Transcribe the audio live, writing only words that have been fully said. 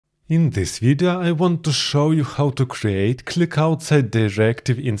In this video, I want to show you how to create click outside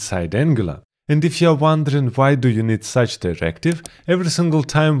directive inside Angular. And if you are wondering why do you need such directive, every single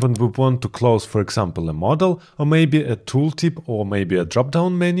time when we want to close, for example, a model, or maybe a tooltip, or maybe a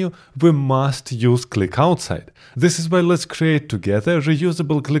drop-down menu, we must use click outside. This is why let's create together a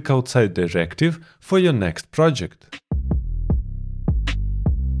reusable click outside directive for your next project.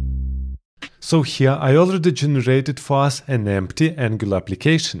 So here I already generated for us an empty Angular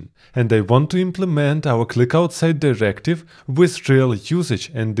application, and I want to implement our click outside directive with real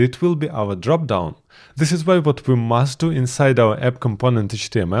usage, and it will be our dropdown. This is why what we must do inside our app component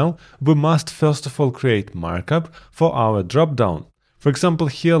HTML, we must first of all create markup for our dropdown. For example,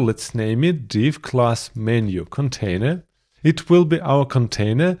 here let's name it div class menu container. It will be our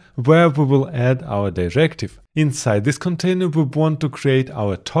container where we will add our directive. Inside this container we want to create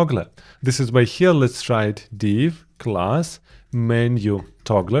our toggler. This is why here let's write div class menu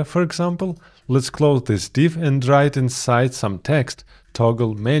toggler, for example. Let's close this div and write inside some text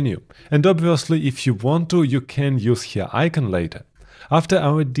toggle menu. And obviously if you want to, you can use here icon later. After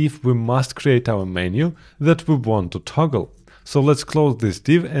our div we must create our menu that we want to toggle. So let's close this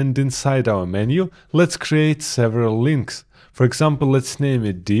div, and inside our menu let's create several links. For example, let's name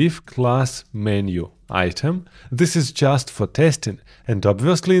it div class menu item. This is just for testing, and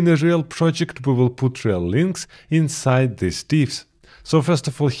obviously in a real project we will put real links inside these divs. So first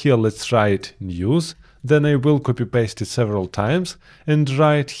of all here let's write news, then I will copy paste it several times and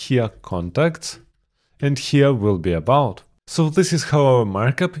write here contacts, and here will be about. So this is how our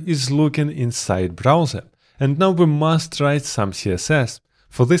markup is looking inside browser. And now we must write some CSS.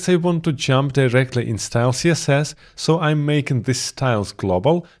 For this I want to jump directly in style CSS, so I'm making these styles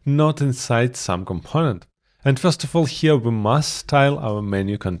global, not inside some component. And first of all here we must style our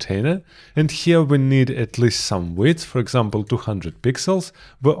menu container, and here we need at least some width, for example 200 pixels.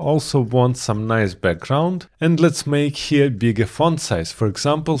 We also want some nice background, and let's make here bigger font size, for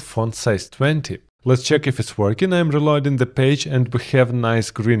example font size 20. Let's check if it's working. I'm reloading the page and we have nice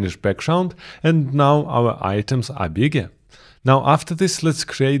greenish background, and now our items are bigger. Now after this let's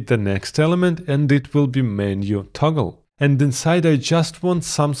create the next element, and it will be menu toggle. And inside I just want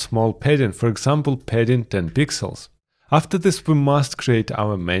some small padding, for example padding 10 pixels. After this we must create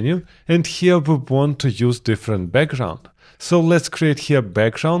our menu, and here we want to use different background. So let's create here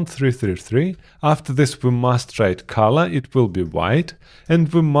background 333. After this we must write color, it will be white,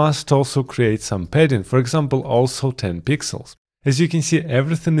 and we must also create some padding, for example also 10 pixels. As you can see,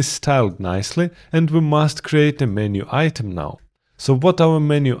 everything is styled nicely, and we must create a menu item now. So what our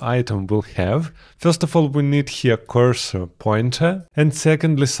menu item will have? First of all we need here cursor pointer, and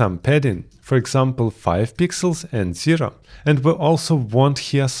secondly some padding, for example 5 pixels and 0. And we also want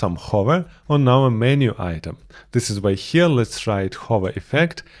here some hover on our menu item. This is why here let's write hover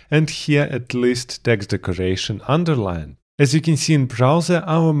effect, and here at least text decoration underline. As you can see in browser,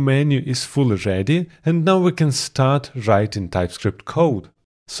 our menu is fully ready, and now we can start writing Typescript code.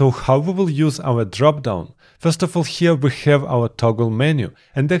 So how we will use our dropdown? First of all, here we have our toggle menu,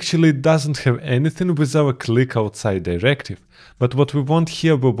 and actually it doesn't have anything with our click outside directive. But what we want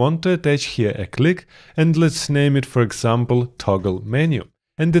here, we want to attach here a click, and let's name it, for example, toggle menu.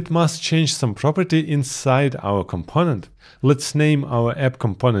 And it must change some property inside our component. Let's name our app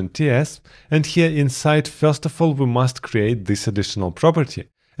component TS, and here inside first of all we must create this additional property,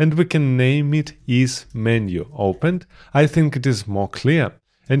 and we can name it is menu opened. I think it is more clear.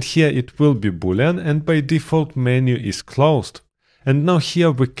 And here it will be boolean, and by default menu is closed. And now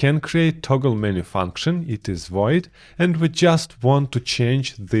here we can create toggle menu function, it is void, and we just want to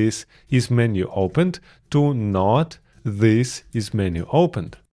change this is menu opened to not this is menu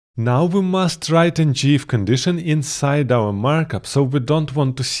opened. Now we must write an if condition inside our markup, so we don't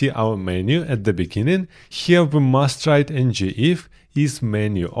want to see our menu at the beginning. Here we must write an if is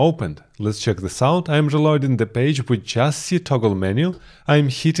menu opened. Let's check this out. I'm reloading the page, we just see toggle menu. I'm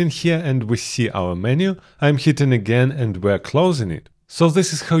hitting here and we see our menu. I'm hitting again and we're closing it. So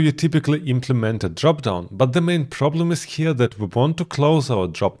this is how you typically implement a dropdown, but the main problem is here that we want to close our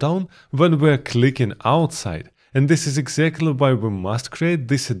dropdown when we're clicking outside. And this is exactly why we must create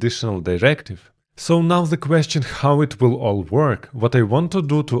this additional directive. So now the question how it will all work. What I want to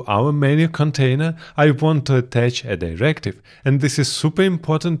do to our menu container, I want to attach a directive. And this is super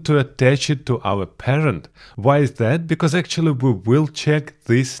important to attach it to our parent. Why is that? Because actually we will check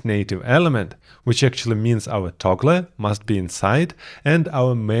this native element, which actually means our toggler must be inside and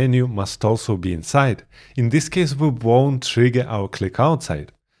our menu must also be inside. In this case we won't trigger our click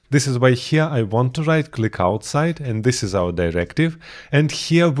outside. This is why here I want to write click outside, and this is our directive, and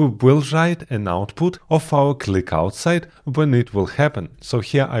here we will write an output of our click outside when it will happen. So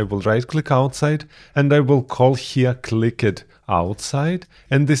here I will write click outside, and I will call here clicked outside,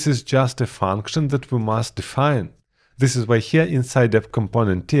 and this is just a function that we must define. This is why here inside app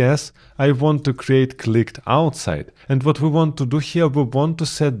component TS, I want to create clicked outside, and what we want to do here, we want to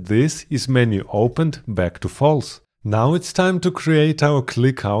set this is menu opened back to false. Now it's time to create our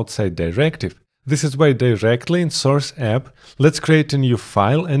click outside directive. This is why directly in source app, let's create a new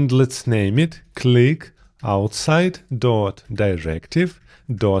file and let's name it click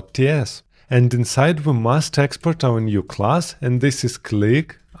outside.directive.ts. And inside we must export our new class, and this is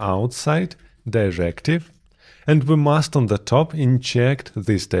click outside directive. And we must on the top inject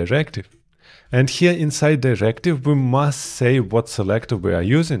this directive. And here inside directive, we must say what selector we are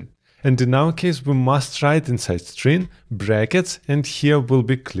using. And in our case, we must write inside string, brackets, and here will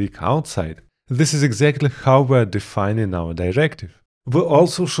be click outside. This is exactly how we are defining our directive. We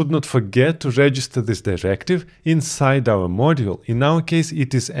also should not forget to register this directive inside our module. In our case,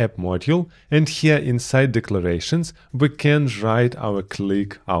 it is app module, and here inside declarations, we can write our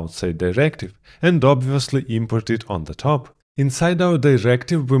click outside directive, and obviously import it on the top. Inside our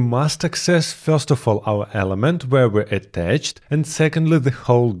directive, we must access first of all our element where we attached, and secondly the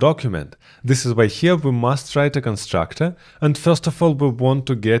whole document. This is why here we must write a constructor, and first of all we want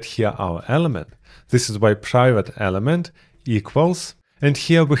to get here our element. This is why private element equals, and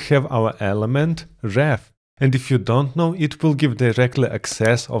here we have our element ref. And if you don't know, it will give directly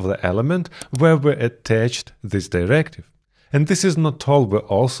access of the element where we attached this directive. And this is not all, we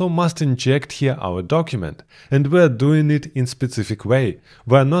also must inject here our document, and we are doing it in specific way.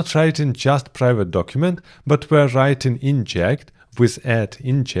 We are not writing just private document, but we are writing inject with add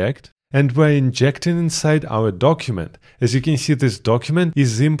inject, and we are injecting inside our document. As you can see, this document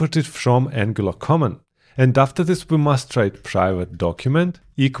is imported from Angular Common. And after this, we must write private document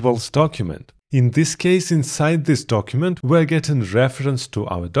equals document. In this case, inside this document, we are getting reference to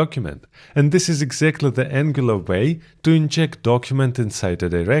our document. And this is exactly the Angular way to inject document inside a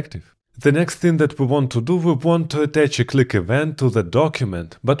directive. The next thing that we want to do, we want to attach a click event to the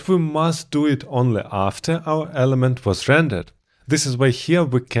document, but we must do it only after our element was rendered. This is why here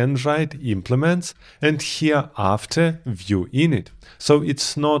we can write implements and here after view init. So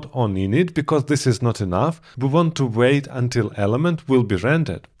it's not on init because this is not enough. We want to wait until element will be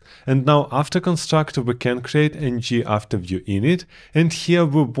rendered. And now after constructor we can create ng after view init, and here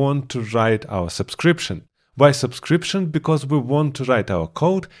we want to write our subscription. Why subscription? Because we want to write our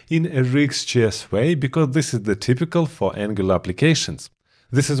code in a React.js way, because this is the typical for Angular applications.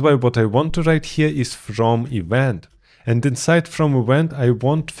 This is why what I want to write here is from event. And inside from event I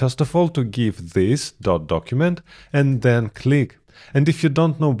want first of all to give this .document and then click. And if you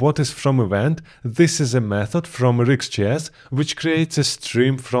don't know what is from event, this is a method from React.js which creates a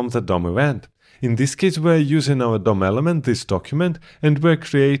stream from the DOM event. In this case we are using our DOM element, this document, and we are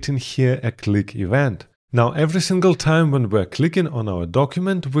creating here a click event. Now every single time when we are clicking on our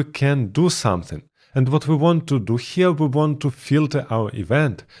document we can do something. And what we want to do here, we want to filter our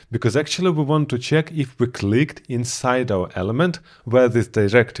event, because actually we want to check if we clicked inside our element where this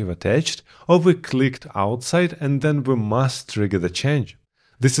directive attached, or we clicked outside and then we must trigger the change.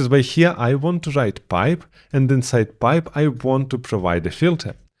 This is why here I want to write pipe, and inside pipe I want to provide a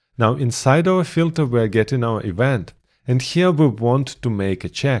filter. Now inside our filter we are getting our event. And here we want to make a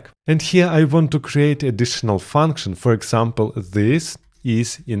check. And here I want to create additional function, for example this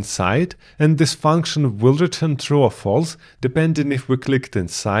is inside, and this function will return true or false depending if we clicked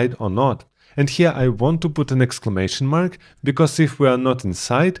inside or not. And here I want to put an exclamation mark, because if we are not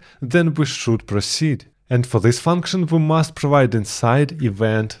inside, then we should proceed. And for this function we must provide inside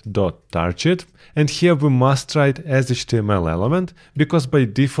event.target, and here we must write as HTML element, because by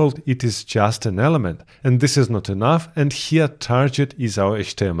default it is just an element, and this is not enough, and here target is our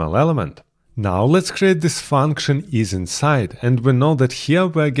HTML element. Now let's create this function is inside, and we know that here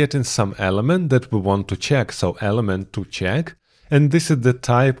we are getting some element that we want to check, so element to check, and this is the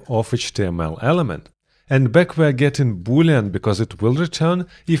type of HTML element. And back we are getting boolean because it will return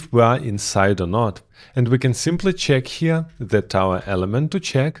if we are inside or not. And we can simply check here that our element to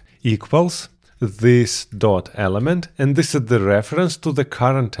check equals this dot element, and this is the reference to the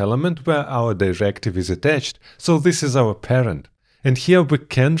current element where our directive is attached, so this is our parent. And here we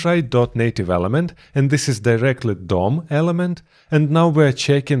can write .native element, and this is directly DOM element, and now we're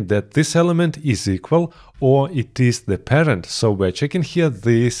checking that this element is equal or it is the parent. So we're checking here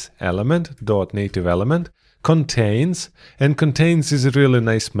this element .native element contains, and contains is a really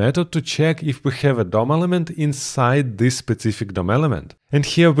nice method to check if we have a DOM element inside this specific DOM element. And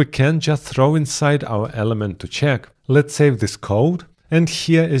here we can just throw inside our element to check. Let's save this code. And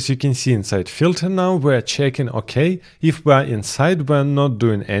here, as you can see inside filter now, we're checking, okay, if we're inside, we're not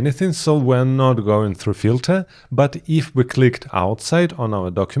doing anything, so we're not going through filter. But if we clicked outside on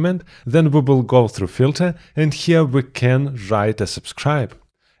our document, then we will go through filter, and here we can write a subscribe.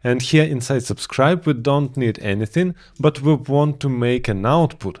 And here inside subscribe, we don't need anything, but we want to make an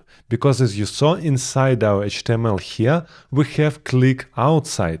output, because as you saw inside our HTML here, we have click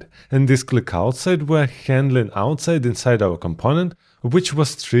outside. And this click outside, we're handling outside inside our component, which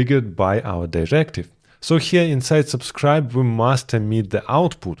was triggered by our directive. So here inside subscribe, we must emit the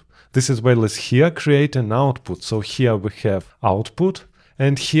output. This is why let's here create an output. So here we have output,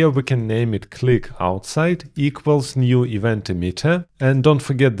 and here we can name it click outside equals new event emitter. And don't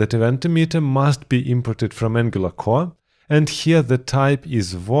forget that event emitter must be imported from Angular core. And here the type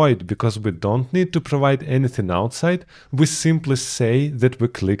is void because we don't need to provide anything outside. We simply say that we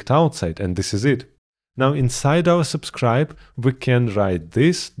clicked outside, and this is it. Now inside our subscribe, we can write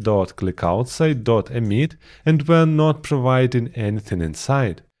this .clickoutSide.emit, and we're not providing anything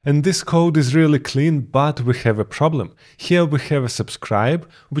inside. And this code is really clean, but we have a problem. Here we have a subscribe,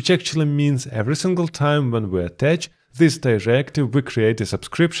 which actually means every single time when we attach this directive, we create a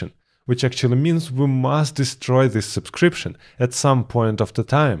subscription, which actually means we must destroy this subscription at some point of the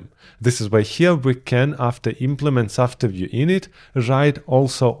time. This is why here we can, after implements after view init, write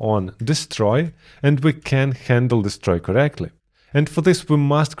also on destroy, and we can handle destroy correctly. And for this we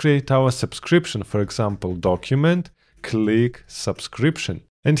must create our subscription, for example, document click subscription.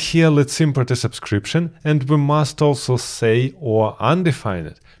 And here let's import a subscription, and we must also say or undefine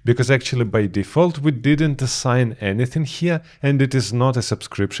it, because actually by default we didn't assign anything here, and it is not a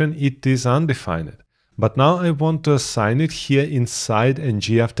subscription, it is undefined. But now I want to assign it here inside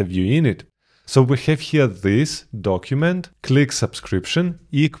ng after view init. So we have here this document click subscription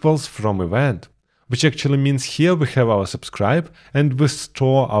equals from event, which actually means here we have our subscribe, and we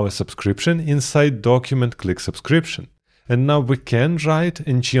store our subscription inside document click subscription. And now we can write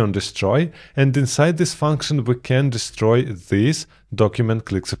ng on destroy, and inside this function we can destroy this document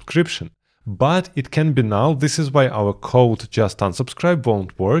click subscription. But it can be null. This is why our code just unsubscribe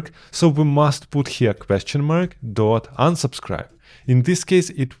won't work, so we must put here question mark dot unsubscribe. In this case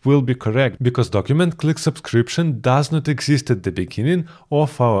it will be correct, because document click subscription does not exist at the beginning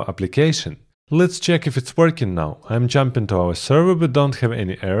of our application. Let's check if it's working now. I'm jumping to our server, we don't have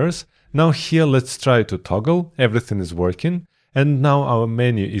any errors. Now here let's try to toggle, everything is working, and now our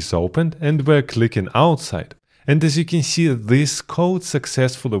menu is opened and we're clicking outside. And as you can see, this code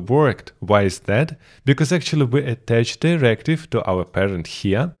successfully worked. Why is that? Because actually we attach directive to our parent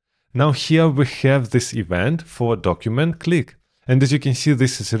here. Now here we have this event for document click. And as you can see,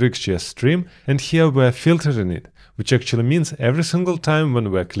 this is a React.js stream, and here we're filtering it, which actually means every single time when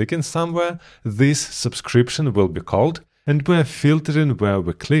we're clicking somewhere, this subscription will be called, and we're filtering where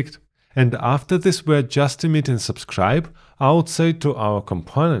we clicked. And after this, we're just emitting subscribe outside to our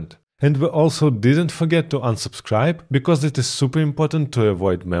component. And we also didn't forget to unsubscribe, because it is super important to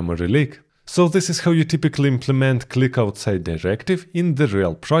avoid memory leak. So this is how you typically implement click outside directive in the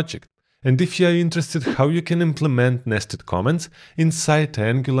real project. And if you are interested how you can implement nested comments inside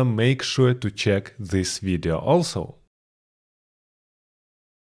Angular, make sure to check this video also.